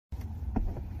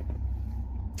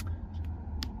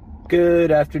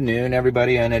Good afternoon,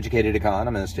 everybody. Uneducated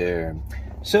economist here.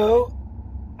 So,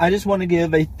 I just want to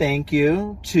give a thank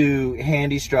you to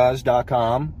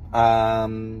handystraws.com.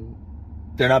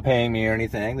 They're not paying me or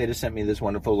anything. They just sent me this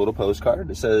wonderful little postcard.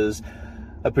 It says,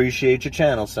 "Appreciate your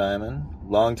channel, Simon.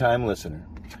 Long-time listener."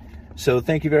 So,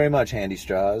 thank you very much,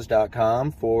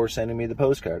 handystraws.com, for sending me the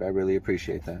postcard. I really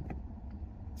appreciate that.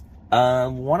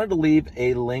 Wanted to leave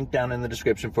a link down in the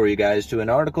description for you guys to an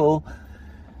article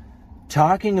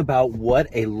talking about what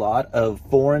a lot of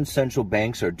foreign central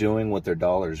banks are doing with their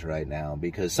dollars right now,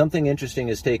 because something interesting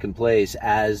has taken place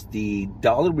as the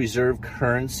dollar reserve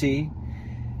currency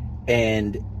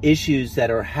and issues that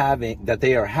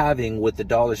they are having with the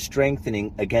dollar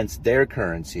strengthening against their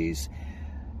currencies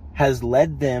has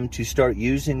led them to start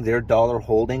using their dollar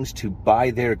holdings to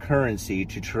buy their currency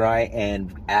to try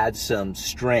and add some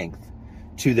strength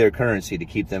to their currency to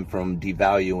keep them from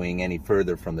devaluing any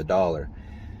further from the dollar.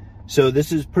 So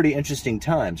this is pretty interesting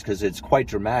times because it's quite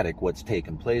dramatic what's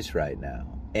taking place right now.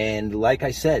 And like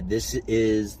I said, this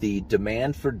is the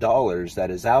demand for dollars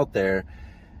that is out there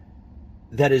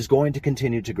that is going to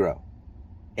continue to grow.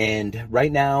 And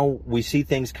right now we see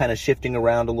things kind of shifting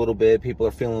around a little bit. People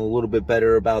are feeling a little bit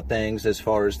better about things as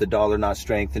far as the dollar not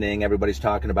strengthening. Everybody's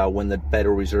talking about when the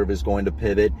Federal Reserve is going to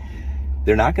pivot.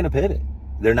 They're not going to pivot.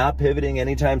 They're not pivoting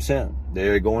anytime soon.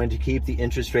 They're going to keep the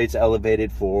interest rates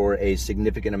elevated for a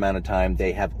significant amount of time.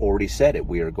 They have already said it.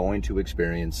 We are going to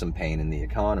experience some pain in the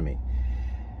economy.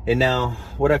 And now,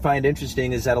 what I find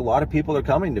interesting is that a lot of people are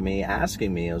coming to me,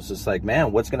 asking me, it's just like,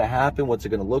 man, what's going to happen? What's it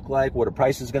going to look like? What are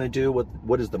prices going to do?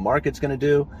 What is the market's going to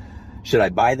do? Should I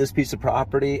buy this piece of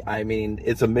property? I mean,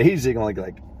 it's amazing,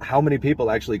 like how many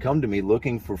people actually come to me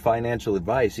looking for financial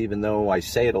advice, even though I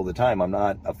say it all the time. I'm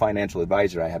not a financial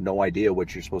advisor. I have no idea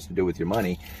what you're supposed to do with your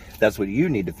money. That's what you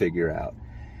need to figure out.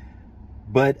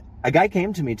 But a guy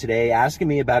came to me today asking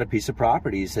me about a piece of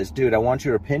property. He says, dude, I want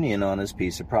your opinion on this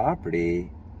piece of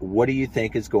property. What do you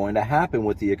think is going to happen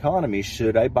with the economy?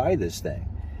 Should I buy this thing?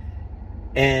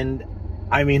 And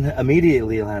I mean,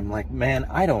 immediately I'm like, man,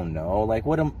 I don't know. Like,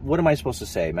 what am I supposed to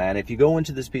say, man? If you go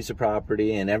into this piece of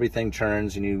property and everything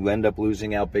turns and you end up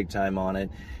losing out big time on it,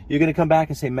 you're going to come back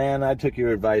and say, man, I took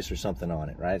your advice or something on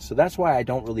it, right? So that's why I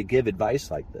don't really give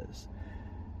advice like this.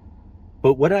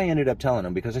 But what I ended up telling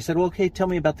him, because I said, well, okay, tell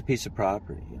me about the piece of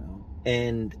property, you know?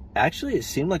 And actually, it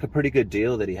seemed like a pretty good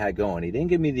deal that he had going. He didn't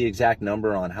give me the exact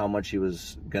number on how much he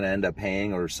was going to end up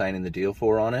paying or signing the deal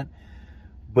for on it.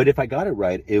 But if I got it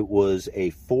right, it was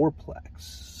a fourplex.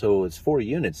 So it's 4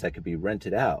 units that could be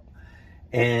rented out.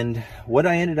 And what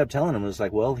I ended up telling him was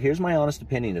like, well, here's my honest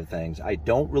opinion of things. I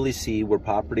don't really see where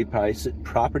property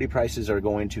prices are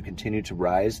going to continue to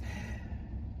rise.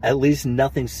 At least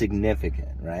nothing significant,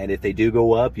 right? If they do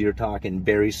go up, you're talking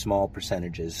very small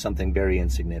percentages, something very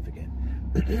insignificant.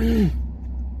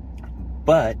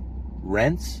 But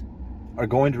rents are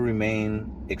going to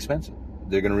remain expensive.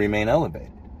 They're going to remain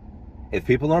elevated. If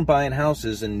people aren't buying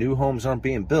houses and new homes aren't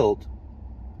being built,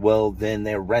 well, then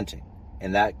they're renting.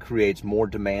 And that creates more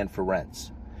demand for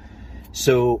rents.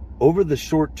 So over the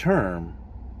short term,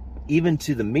 even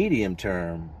to the medium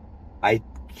term, I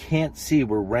can't see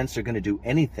where rents are going to do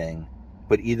anything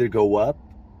but either go up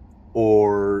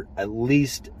or, at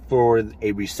least for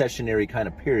a recessionary kind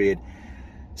of period,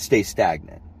 stay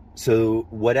stagnant. So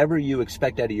whatever you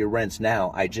expect out of your rents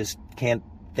now, I just can't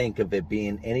think of it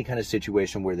being any kind of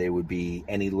situation where they would be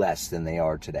any less than they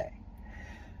are today.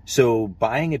 So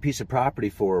buying a piece of property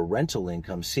for a rental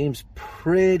income seems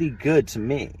pretty good to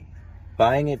me.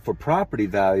 Buying it for property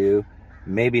value,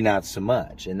 maybe not so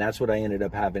much. And that's what I ended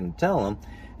up having to tell him,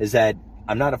 is that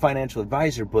I'm not a financial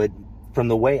advisor, but from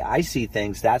the way I see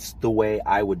things, that's the way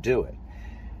I would do it.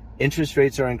 Interest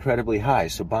rates are incredibly high.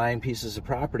 So buying pieces of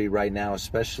property right now,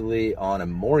 especially on a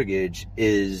mortgage,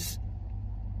 is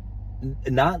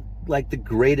not like the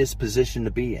greatest position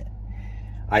to be in.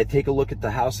 I take a look at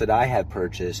the house that I had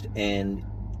purchased, and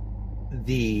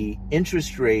the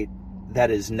interest rate that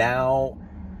is now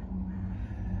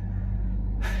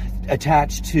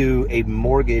attached to a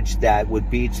mortgage that would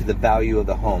be to the value of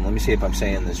the home. Let me see if I'm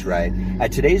saying this right.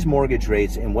 At today's mortgage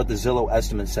rates and what the Zillow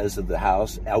estimate says of the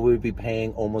house, I would be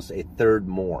paying almost a third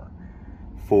more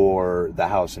for the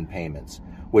house in payments,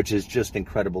 which is just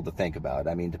incredible to think about.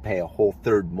 I mean, to pay a whole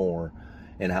third more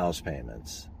in house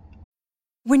payments.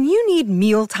 When you need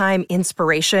mealtime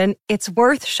inspiration, it's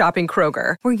worth shopping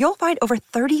Kroger, where you'll find over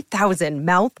 30,000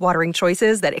 mouth-watering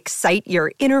choices that excite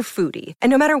your inner foodie. And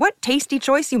no matter what tasty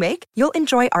choice you make, you'll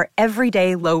enjoy our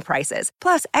everyday low prices,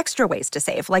 plus extra ways to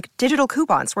save, like digital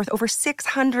coupons worth over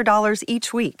 $600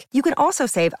 each week. You can also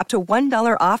save up to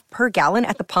 $1 off per gallon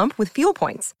at the pump with fuel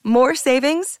points. More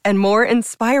savings and more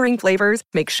inspiring flavors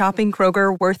make shopping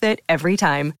Kroger worth it every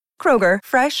time. Kroger,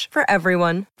 fresh for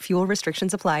everyone. Fuel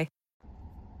restrictions apply.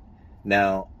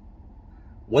 Now,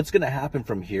 what's going to happen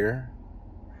from here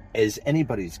is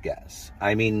anybody's guess.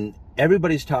 I mean,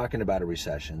 everybody's talking about a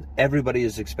recession. Everybody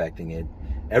is expecting it.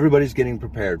 Everybody's getting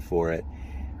prepared for it.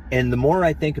 And the more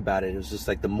I think about it, it's just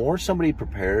like the more somebody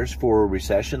prepares for a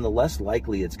recession, the less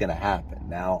likely it's going to happen.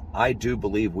 Now, I do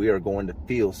believe we are going to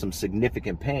feel some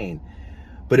significant pain,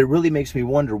 but it really makes me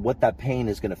wonder what that pain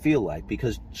is going to feel like,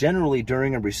 because generally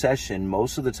during a recession,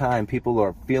 most of the time people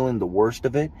are feeling the worst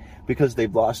of it because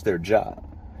they've lost their job.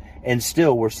 And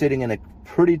still, we're sitting in a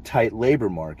pretty tight labor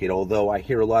market, although I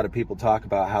hear a lot of people talk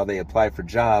about how they apply for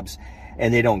jobs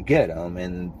and they don't get them,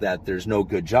 and that there's no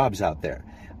good jobs out there.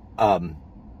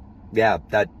 Yeah,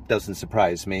 that doesn't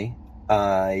surprise me.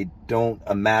 I don't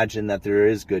imagine that there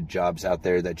is good jobs out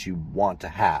there that you want to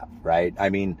have, right? I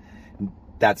mean,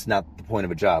 that's not the point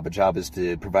of a job. A job is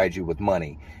to provide you with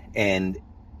money, and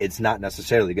it's not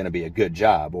necessarily going to be a good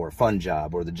job or a fun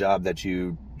job or the job that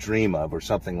you dream of or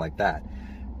something like that.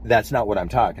 That's not what I'm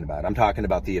talking about. I'm talking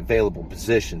about the available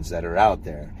positions that are out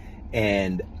there,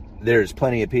 and there's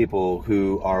plenty of people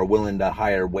who are willing to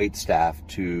hire wait staff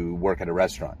to work at a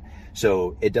restaurant.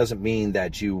 So it doesn't mean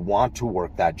that you want to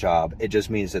work that job. It just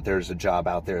means that there's a job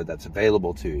out there that's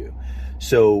available to you.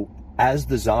 So as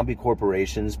the zombie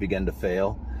corporations begin to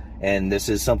fail, and this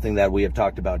is something that we have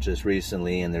talked about just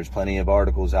recently, and there's plenty of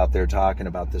articles out there talking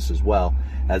about this as well,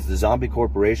 as the zombie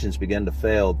corporations begin to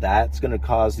fail, that's going to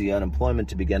cause the unemployment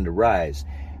to begin to rise.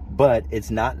 But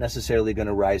it's not necessarily going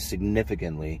to rise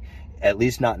significantly, at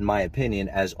least not in my opinion,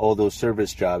 as all those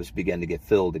service jobs begin to get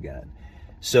filled again.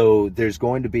 So there's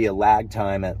going to be a lag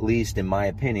time, at least in my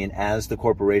opinion, as the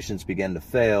corporations begin to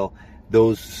fail,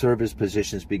 those service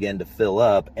positions begin to fill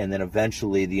up, and then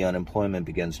eventually the unemployment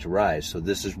begins to rise. So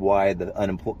this is why the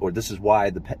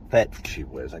Fed, gee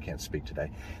whiz, I can't speak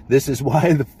today. This is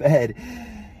why the Fed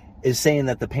is saying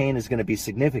that the pain is going to be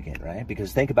significant, right?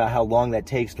 Because think about how long that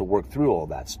takes to work through all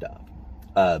that stuff.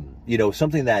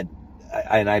 Something that,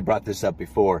 and I brought this up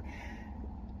before,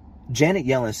 Janet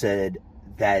Yellen said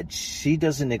that she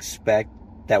doesn't expect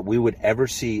that we would ever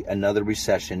see another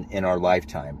recession in our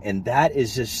lifetime. And that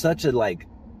is just such a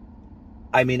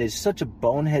it's such a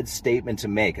bonehead statement to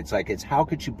make. It's how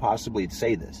could you possibly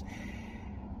say this?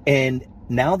 And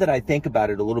now that I think about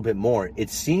it a little bit more, it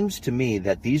seems to me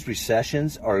that these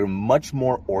recessions are much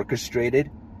more orchestrated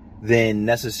than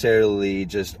necessarily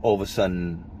just all of a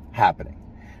sudden happening,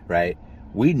 right?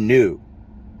 We knew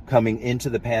coming into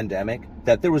the pandemic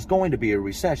that there was going to be a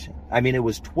recession. I mean, it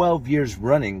was 12 years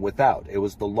running without. It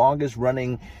was the longest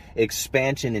running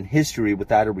expansion in history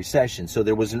without a recession. So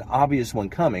there was an obvious one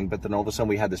coming, but then all of a sudden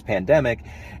we had this pandemic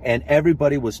and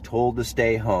everybody was told to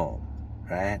stay home,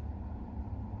 right?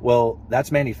 Well,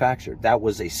 that's manufactured. That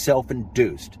was a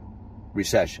self-induced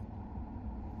recession.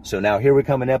 So now here we're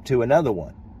coming up to another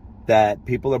one that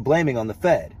people are blaming on the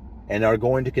Fed, and are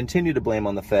going to continue to blame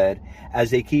on the Fed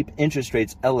as they keep interest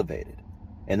rates elevated.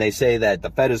 And they say that the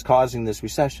Fed is causing this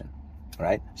recession,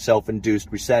 right?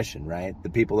 Self-induced recession, right? The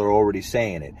people are already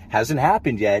saying it. Hasn't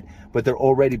happened yet, but they're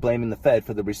already blaming the Fed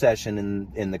for the recession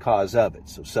and the cause of it.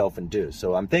 So self-induced.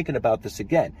 So I'm thinking about this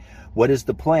again. What is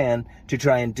the plan to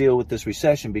try and deal with this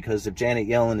recession? Because if Janet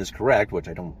Yellen is correct, which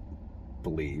I don't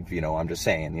believe, I'm just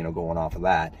saying, going off of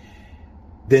that,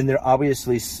 then there's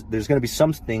going to be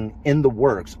something in the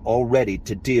works already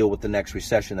to deal with the next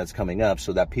recession that's coming up,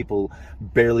 so that people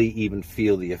barely even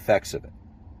feel the effects of it,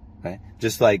 right?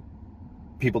 Just like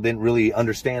people didn't really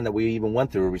understand that we even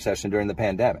went through a recession during the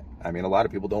pandemic. I mean, a lot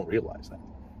of people don't realize that.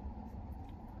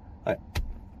 All right.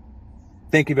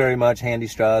 Thank you very much, Handy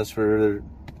Straws, for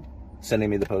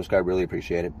sending me the postcard. Really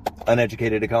appreciate it.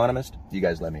 Uneducated Economist, you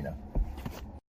guys let me know.